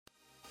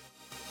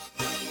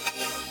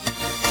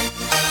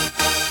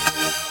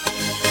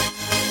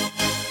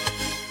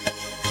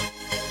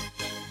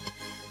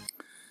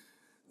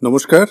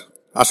নমস্কার,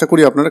 আশা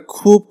করি আপনারা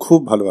খুব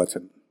ভালো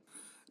আছেন।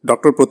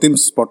 ডক্টর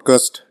প্রতিমস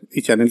পডকাস্ট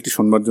এই চ্যানেলটি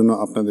শুনবার জন্য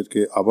আপনাদেরকে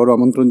আবারও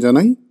আমন্ত্রণ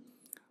জানাই।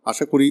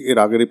 আশা করি এর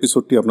আগের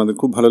এপিসোডটি আপনাদের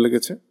খুব ভালো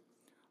লেগেছে।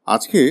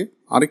 আজকে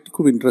আরেকটি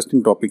খুব ইন্টারেস্টিং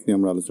টপিক নিয়ে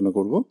আমরা আলোচনা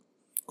করব।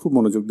 খুব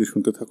মনোযোগ দিয়ে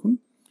শুনতে থাকুন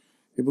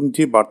এবং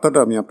যে বার্তাটা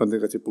আমি আপনাদের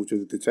কাছে পৌঁছে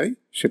দিতে চাই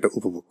সেটা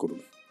উপভোগ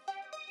করুন।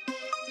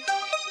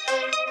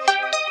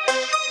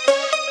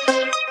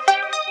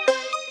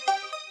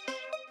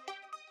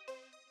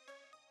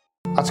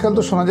 আজকাল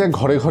তো শোনা যায়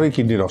ঘরে ঘরে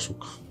কিডনির অসুখ।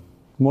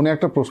 মনে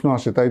একটা প্রশ্ন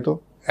আসে, তাই তো?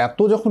 এত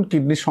যখন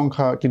কিডনি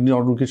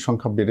রোগীর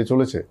সংখ্যা বেড়ে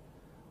চলেছে,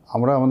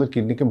 আমরা আমাদের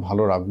কিডনিকে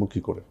ভালো রাখবো কী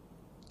করে?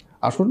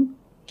 আসুন,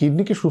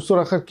 কিডনিকে সুস্থ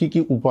রাখার কি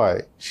উপায়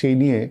সেই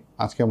নিয়ে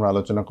আজকে আমরা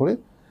আলোচনা করি।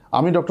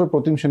 আমি doctor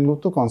Pratim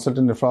Sengupta,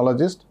 consultant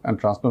nephrologist and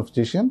transplant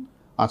physician.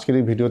 আজকের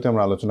এই ভিডিওতে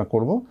আমরা আলোচনা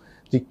করব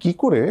যে কি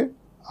করে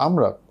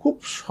আমরা খুব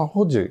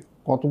সহজে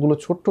কতগুলো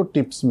ছোট্ট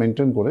টিপস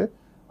মেনটেন করে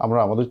আমরা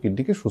আমাদের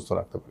কিডনিকে সুস্থ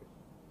রাখতে পারি।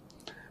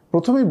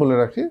 প্রথমেই বলে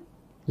রাখি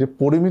যে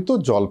পরিমিত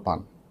জল পান,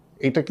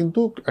 এটা কিন্তু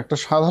একটা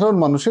সাধারণ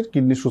মানুষের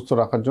কিডনি সুস্থ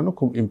রাখার জন্য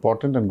খুব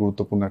ইম্পর্ট্যান্ট অ্যান্ড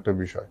গুরুত্বপূর্ণ একটা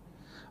বিষয়।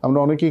 আমরা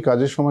অনেকেই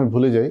কাজের সময়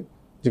ভুলে যাই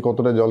যে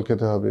কতটা জল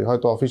খেতে হবে।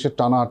 হয়তো অফিসের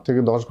টানা 8 থেকে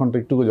 10 ঘন্টা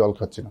একটুকু জল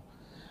খাচ্ছি না।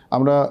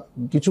 আমরা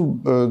কিছু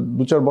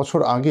 2-4 বছর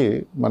আগে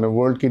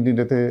ওয়ার্ল্ড কিডনি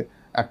ডেতে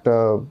একটা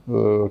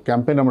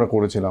ক্যাম্পেইন আমরা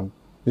করেছিলাম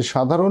যে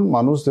সাধারণ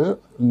মানুষদের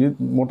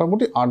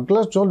মোটামুটি 8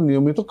 গ্লাস জল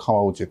নিয়মিত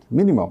খাওয়া উচিত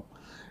মিনিমাম।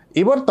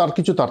 এবার তার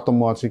কিছু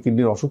তারতম্য আছে,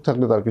 কিডনির অসুখ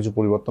থাকলে তার কিছু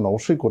পরিবর্তন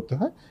অবশ্যই করতে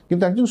হয়,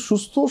 কিন্তু একজন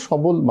সুস্থ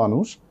সবল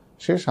মানুষ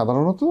সে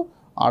সাধারণত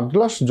 8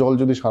 গ্লাস জল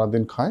যদি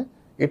সারাদিন খায়,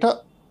 এটা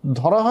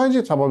ধরা হয় যে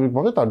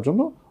স্বাভাবিকভাবে তার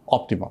জন্য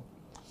অপটিমাম।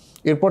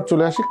 এরপর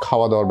চলে আসি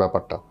খাওয়া দাওয়ার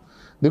ব্যাপারটা।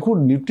 দেখুন,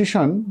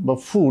 নিউট্রিশন বা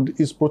ফুড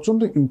ইজ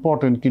প্রচণ্ড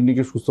ইম্পর্টেন্ট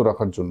কিডনিকে সুস্থ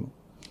রাখার জন্য।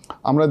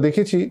 আমরা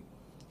দেখেছি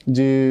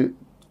যে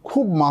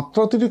খুব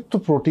মাত্রাতিরিক্ত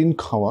প্রোটিন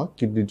খাওয়া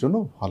কিডনির জন্য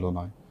ভালো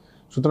নয়।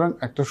 সুতরাং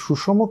একটা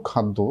সুষম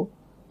খাদ্য,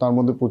 তার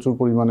মধ্যে প্রচুর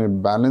পরিমাণে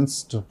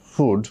ব্যালেন্সড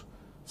ফুড,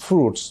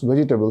 ফ্রুটস,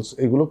 ভেজিটেবলস,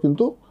 এগুলো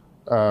কিন্তু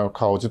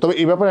খাওয়া উচিত। তবে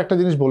এই ব্যাপারে একটা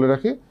জিনিস বলে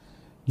রাখি,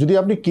 যদি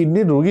আপনি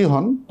কিডনির রোগী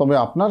হন তবে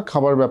আপনার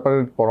খাবার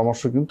ব্যাপারের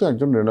পরামর্শ কিন্তু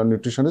একজন রেনাল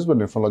নিউট্রিশনিস্ট বা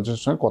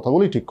নেফ্রোলজিস্টের সঙ্গে কথা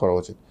বলেই ঠিক করা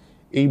উচিত।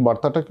 এই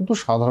বার্তাটা কিন্তু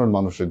সাধারণ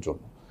মানুষের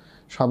জন্য।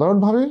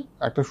 সাধারণভাবে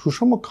একটা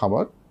সুষম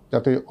খাবার,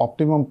 যাতে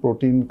অপটিমাম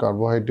প্রোটিন,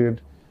 কার্বোহাইড্রেট,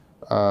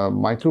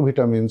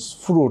 মাইক্রোভিটামিনস,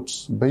 ফ্রুটস,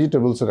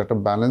 ভেজিটেবলসের একটা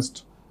ব্যালেন্সড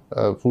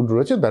ফুড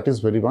রয়েছে, that is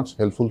very much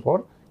helpful for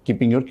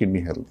keeping your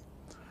kidney healthy.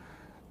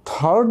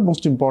 Third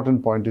most important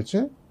point হচ্ছে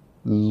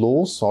লো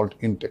সল্ট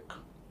ইনটেক।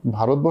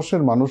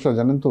 ভারতবর্ষের মানুষরা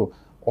জানেন তো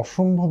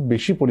অসম্ভব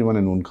বেশি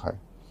পরিমাণে নুন খায়।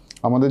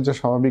 আমাদের যা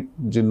স্বাভাবিক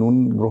যে নুন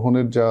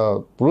গ্রহণের যা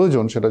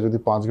প্রয়োজন সেটা যদি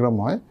 5 গ্রাম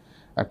হয়,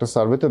 একটা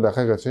সার্ভেতে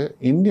দেখা গেছে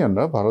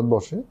ইন্ডিয়ানরা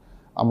ভারতবর্ষে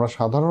আমরা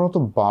সাধারণত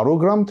 12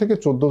 গ্রাম থেকে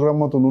 14 গ্রাম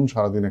মতো নুন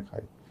সারাদিনে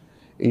খাই।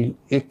 এই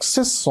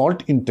access salt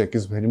intact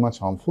is very much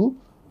harmful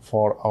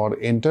for our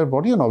entire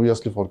body and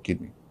obviously for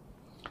kidney.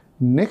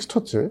 Next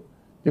হচ্ছে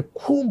যে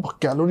খুব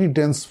ক্যালোরি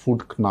ডেন্স ফুড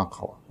না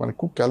খাওয়া।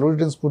 খুব ক্যালোরি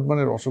ডেন্স ফুড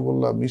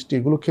রসগোল্লা, মিষ্টি,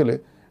 এগুলো খেলে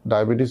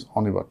ডায়াবেটিস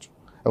অনিবার্য,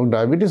 এবং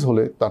ডায়াবেটিস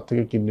হলে তার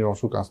থেকে কিডনির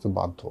অসুখ আসতে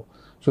বাধ্য।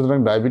 সুতরাং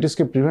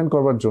ডায়াবেটিসকে প্রিভেন্ট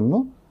করবার জন্য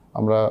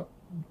আমরা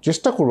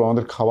চেষ্টা করবো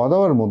আমাদের খাওয়া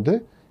দাওয়ার মধ্যে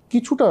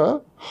কিছুটা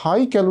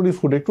হাই ক্যালোরি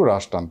ফুড একটু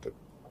হ্রাস টানতে।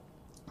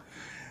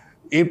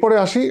 এরপরে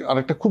আসি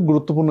আরেকটা খুব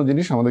গুরুত্বপূর্ণ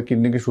জিনিস আমাদের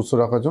কিডনিকে সুস্থ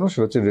রাখার জন্য,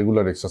 সেটা হচ্ছে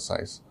রেগুলার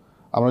এক্সারসাইজ।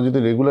 আমরা যদি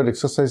রেগুলার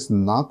এক্সারসাইজ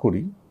না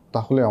করি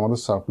তাহলে আমাদের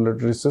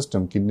সার্কুলেটরি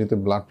সিস্টেম, কিডনিতে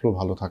ব্লাড ফ্লো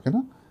ভালো থাকে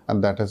না, and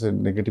that has a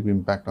negative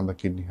impact on the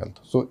kidney health.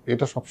 So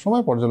এটা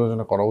সবসময়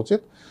পর্যালোচনা করা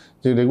উচিত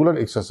যে রেগুলার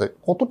এক্সারসাইজ,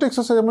 কতটা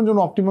এক্সারসাইজ আমার জন্য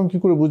অপটিমাম কী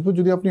করে বুঝবো?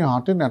 যদি আপনি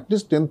হাঁটেন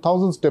at least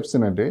 10,000 steps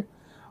in a day,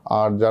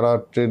 আর যারা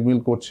ট্রেডমিল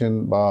করছেন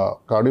বা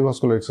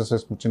কার্ডিওভাস্কুলার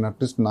এক্সারসাইজ করছেন,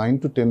 at least 9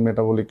 to 10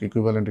 metabolic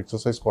equivalent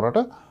exercise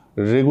করাটা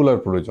রেগুলার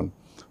প্রয়োজন।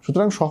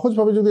 সুতরাং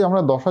সহজভাবে যদি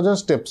আমরা 10,000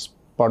 স্টেপস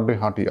পার ডে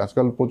হাঁটি,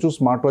 আজকাল প্রচুর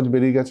স্মার্ট ওয়াচ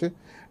বেরিয়ে গেছে,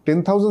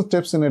 10,000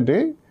 steps in a day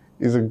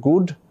is a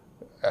good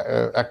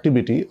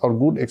activity or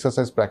good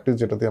exercise practice,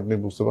 যেটাতে আপনি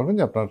বুঝতে পারবেন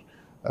যে আপনার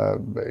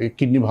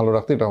কিডনি ভালো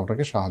রাখতে এটা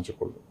আপনাকে সাহায্য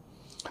করবে।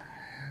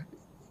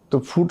 তো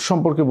ফুড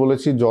সম্পর্কে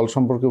বলেছি, জল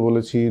সম্পর্কে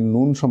বলেছি,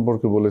 নুন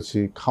সম্পর্কে বলেছি,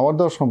 খাওয়ার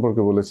দাওয়ার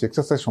সম্পর্কে বলেছি,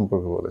 এক্সারসাইজ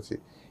সম্পর্কে বলেছি।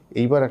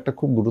 এইবার একটা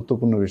খুব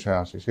গুরুত্বপূর্ণ বিষয়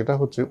আসে, সেটা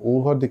হচ্ছে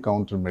ওভার দি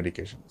কাউন্টার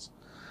মেডিকেশনস।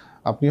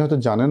 আপনি হয়তো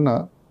জানেন না,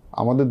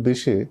 আমাদের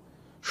দেশে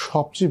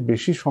সবচেয়ে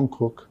বেশি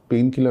সংখ্যক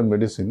পেইন কিলার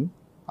মেডিসিন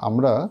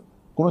আমরা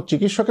কোনো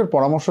চিকিৎসকের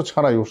পরামর্শ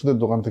ছাড়াই ওষুধের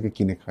দোকান থেকে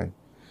কিনে খাই।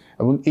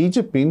 এবং এই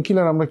যে পেইন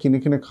কিলার আমরা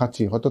কিনে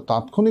খাচ্ছি, হয়তো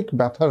তাৎক্ষণিক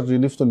ব্যথার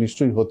রিলিফ তো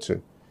নিশ্চয়ই হচ্ছে,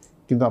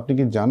 কিন্তু আপনি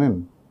কি জানেন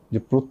যে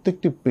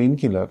প্রত্যেকটি পেইন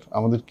কিলার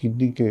আমাদের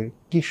কিডনিকে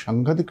কি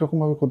সাংঘাতিক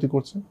রকমভাবে ক্ষতি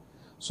করছে?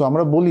 সো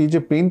আমরা বলি যে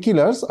pain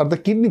killers are the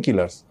kidney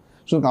killers.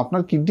 সুতরাং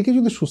আপনার কিডনিকে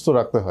যদি সুস্থ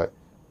রাখতে হয়,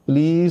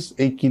 প্লিজ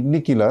এই কিডনি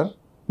কিলার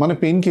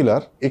পেইন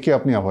কিলার, একে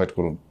আপনি অ্যাভয়েড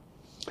করুন।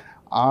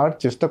 আর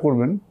চেষ্টা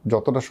করবেন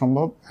যতটা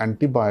সম্ভব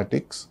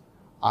antibiotics,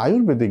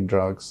 Ayurvedic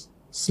drugs,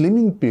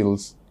 slimming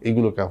pills,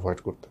 এগুলোকে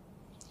অ্যাভয়েড করতে।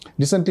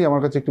 রিসেন্টলি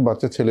আমার কাছে একটি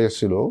বাচ্চা ছেলে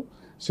এসেছিল,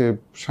 সে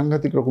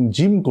সাংঘাতিক রকম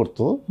জিম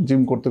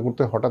করতে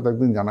করতে হঠাৎ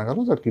একদিন জানা গেল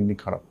তার কিডনি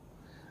খারাপ।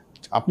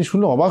 আপনি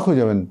শুনলে অবাক হয়ে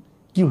যাবেন,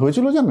 কি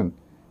হয়েছিল জানেন?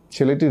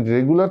 ছেলেটি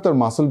রেগুলার তার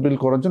মাসল বিল্ড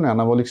করার জন্য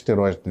অ্যানাবলিক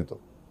স্টেরয়েড নিত।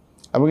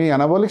 এবং এই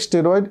anabolic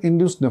steroid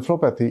induced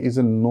nephropathy is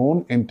a known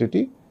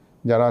entity.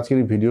 যারা আজকের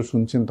এই ভিডিও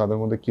শুনছেন তাদের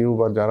মধ্যে কেউ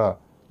বা যারা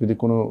যদি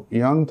কোনো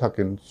ইয়াং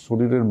থাকেন,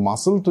 শরীরের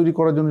মাসল তৈরি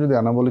করার জন্য যদি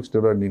অ্যানাবলিক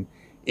স্টেরয়েড নিন,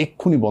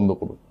 এক্ষুনি বন্ধ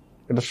করুন।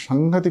 এটা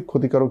সাংঘাতিক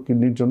ক্ষতিকারক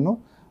কিডনির জন্য।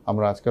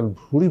 আমরা আজকাল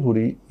ভুরি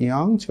ভুরি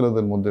ইয়াং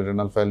ছেলেদের মধ্যে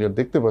রেনাল ফেলিয়ার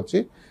দেখতে পাচ্ছি,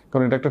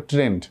 কারণ এটা একটা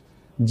ট্রেন্ড।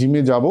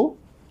 জিমে যাব,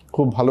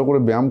 খুব ভালো করে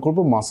ব্যায়াম করব,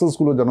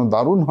 মাসলসগুলো যেন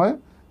দারুণ হয়,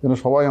 যেন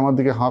সবাই আমার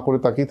দিকে হাঁ করে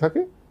তাকিয়ে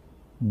থাকে,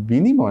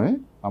 বিনিময়ে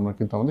আমরা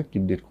কিন্তু আমাদের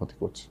কিডনির ক্ষতি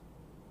করছি।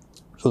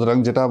 সুতরাং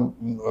যেটা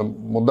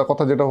মোদ্দা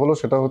কথা যেটা হলো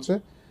সেটা হচ্ছে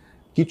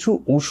কিছু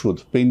ওষুধ,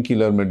 pain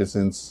killer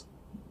medicines,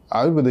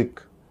 ayurvedic,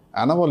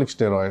 anabolic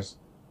steroids,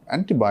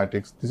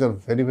 antibiotics, this are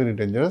very very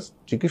dangerous.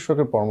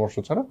 চিকিৎসকের পরামর্শ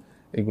ছাড়া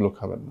এগুলো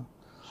খাবেন না।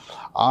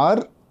 আর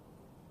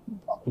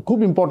খুব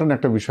ইম্পর্ট্যান্ট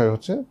একটা বিষয়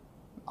হচ্ছে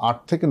 8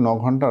 থেকে 9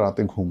 ঘন্টা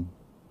রাতে ঘুম।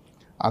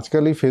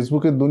 আজকাল এই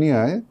ফেসবুকের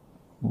দুনিয়ায়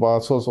বা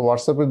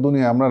হোয়াটসঅ্যাপের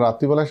দুনিয়ায় আমরা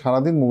রাত্রিবেলায়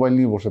সারাদিন মোবাইল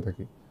নিয়ে বসে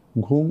থাকি,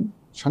 ঘুম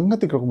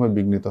সাংঘাতিক রকমের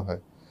বিঘ্নিত হয়।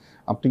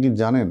 আপনি কি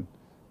জানেন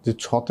যে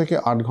 6 থেকে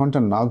 8 ঘন্টা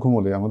না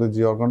ঘুমোলে আমাদের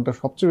যে অর্গানটা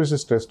সবচেয়ে বেশি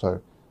স্ট্রেসড হয়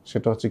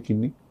সেটা হচ্ছে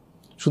কিডনি।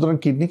 সুতরাং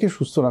কিডনিকে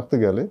সুস্থ রাখতে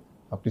গেলে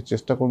আপনি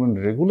চেষ্টা করবেন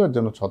রেগুলার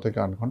যেন 6 থেকে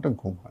 8 ঘন্টা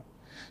ঘুম হয়।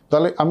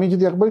 তাহলে আমি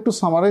যদি একবার একটু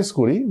সামারাইজ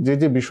করি যে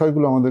যে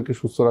বিষয়গুলো আমাদেরকে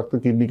সুস্থ রাখতে,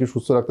 কিডনিকে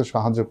সুস্থ রাখতে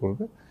সাহায্য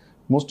করবে।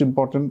 মোস্ট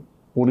ইম্পর্টেন্ট,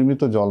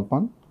 পরিমিত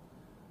জলপান,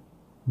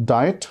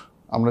 ডায়েট,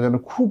 আমরা যেন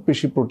খুব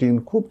বেশি প্রোটিন,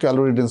 খুব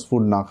ক্যালোরি ডেন্স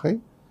ফুড না খাই,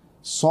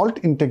 সল্ট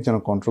ইনটেক যেন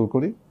কন্ট্রোল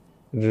করি,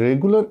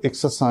 রেগুলার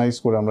এক্সারসাইজ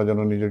করে আমরা যেন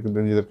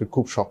নিজেদেরকে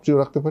খুব সক্রিয়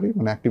রাখতে পারি,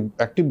 মানে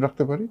অ্যাক্টিভ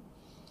রাখতে পারি।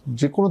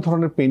 যে কোনো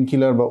ধরনের পেইন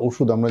কিলার বা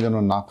ওষুধ আমরা যেন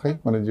না খাই,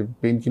 মানে যে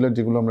পেইন কিলার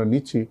যেগুলো আমরা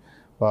নিচ্ছি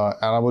বা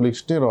অ্যানাবলিক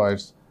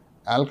স্টেরয়েডস,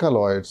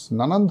 অ্যালকালয়েডস,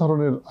 নানান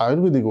ধরনের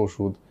আয়ুর্বেদিক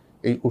ওষুধ,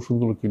 এই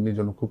ওষুধগুলো কিডনির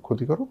জন্য খুব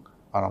ক্ষতিকারক।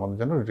 আর আমাদের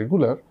যেন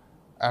রেগুলার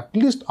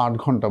অ্যাটলিস্ট 8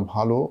 ঘন্টা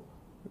ভালো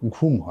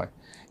ঘুম হয়।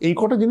 এই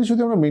কটা জিনিস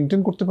যদি আমরা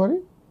মেনটেন করতে পারি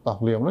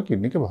তাহলে আমরা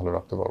কিডনিকে ভালো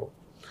রাখতে পারবো।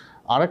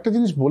 আর একটা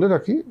জিনিস বলে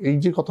রাখি, এই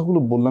যে কথাগুলো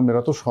বললাম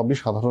এরা তো সবই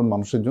সাধারণ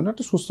মানুষের জন্য,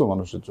 একটা সুস্থ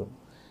মানুষের জন্য।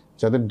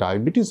 যাদের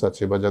ডায়াবেটিস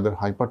আছে বা যাদের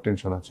হাইপার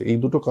টেনশন আছে, এই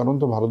দুটো কারণ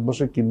তো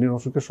ভারতবর্ষের কিডনির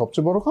অসুখের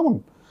সবচেয়ে বড় কারণ।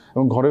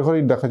 এবং ঘরে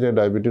ঘরেই দেখা যায়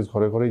ডায়াবেটিস,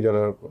 ঘরে ঘরেই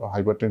যারা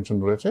হাইপার টেনশন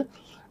রয়েছে।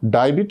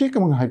 ডায়াবেটিক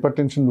এবং হাইপার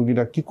টেনশন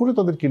রোগীরা কী করে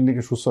তাদের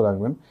কিডনিকে সুস্থ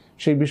রাখবেন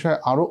সেই বিষয়ে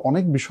আরও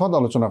অনেক বিশদ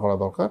আলোচনা করা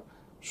দরকার।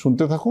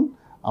 শুনতে থাকুন।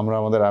 আমরা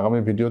আমাদের আগামী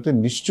ভিডিওতে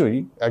নিশ্চয়ই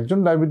একজন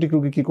ডায়াবেটিক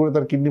রোগী কী করে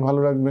তার কিডনি ভালো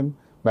রাখবেন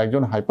বা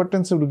একজন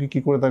হাইপারটেনসিভ রোগী কী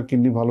করে তার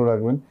কিডনি ভালো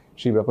রাখবেন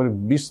সেই ব্যাপারে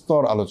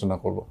বিস্তর আলোচনা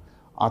করব।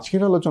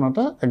 আজকের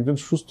আলোচনাটা একজন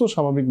সুস্থ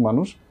স্বাভাবিক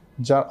মানুষ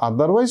যার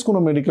আদারওয়াইজ কোনো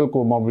মেডিকেল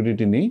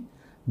কোমরবিডিটি নেই,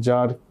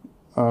 যার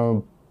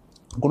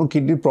কোনো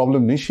কিডনির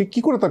প্রবলেম নেই, সে কী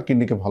করে তার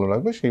কিডনিকে ভালো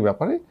রাখবে সেই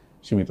ব্যাপারে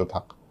সীমিত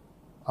থাক।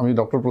 আমি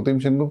ডক্টর প্রতিম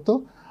সেনগুপ্ত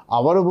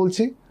আবারও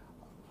বলছি,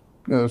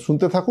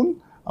 শুনতে থাকুন।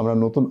 আমরা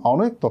নতুন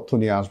অনেক তথ্য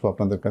নিয়ে আসবো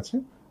আপনাদের কাছে।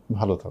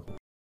 ভালো থাকুন।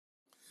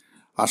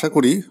 আশা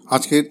করি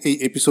আজকের এই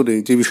এপিসোডে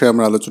যে বিষয়ে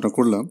আমরা আলোচনা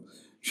করলাম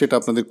সেটা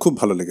আপনাদের খুব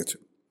ভালো লেগেছে।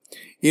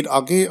 এর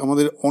আগে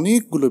আমাদের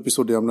অনেকগুলো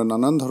এপিসোডে আমরা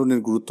নানান ধরনের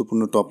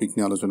গুরুত্বপূর্ণ টপিক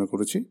নিয়ে আলোচনা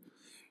করেছি।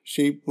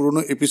 সেই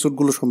পুরনো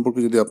এপিসোডগুলো সম্পর্কে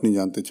যদি আপনি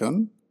জানতে চান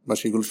বা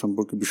সেগুলো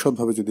সম্পর্কে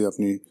বিশদভাবে যদি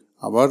আপনি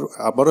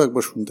আবারও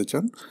একবার শুনতে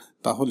চান,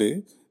 তাহলে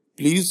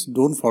please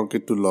don't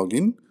forget to log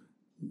in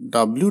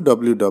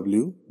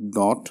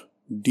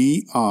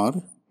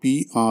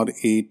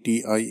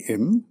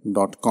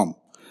www.drpratim.com।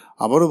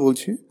 আবারও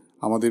বলছি,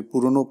 আমাদের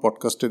পুরনো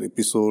পডকাস্টের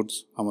এপিসোডস,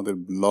 আমাদের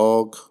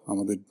ব্লগ,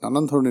 আমাদের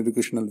নানান ধরনের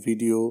educational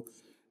video,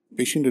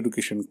 patient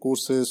education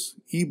courses,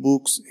 e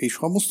books, এই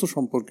সমস্ত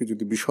সম্পর্কে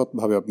যদি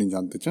বিশদভাবে আপনি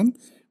জানতে চান,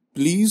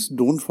 please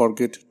don't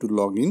forget to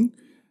log in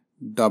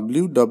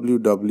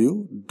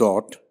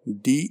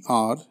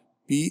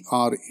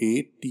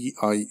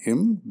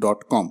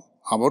www.drpratim.com।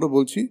 আবারও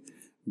বলছি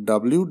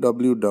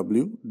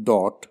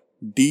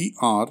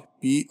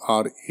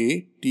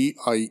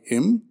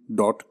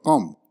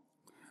www.drpratim.com।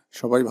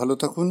 সবাই ভালো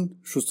থাকুন,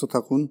 সুস্থ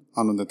থাকুন,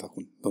 আনন্দে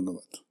থাকুন।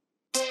 ধন্যবাদ।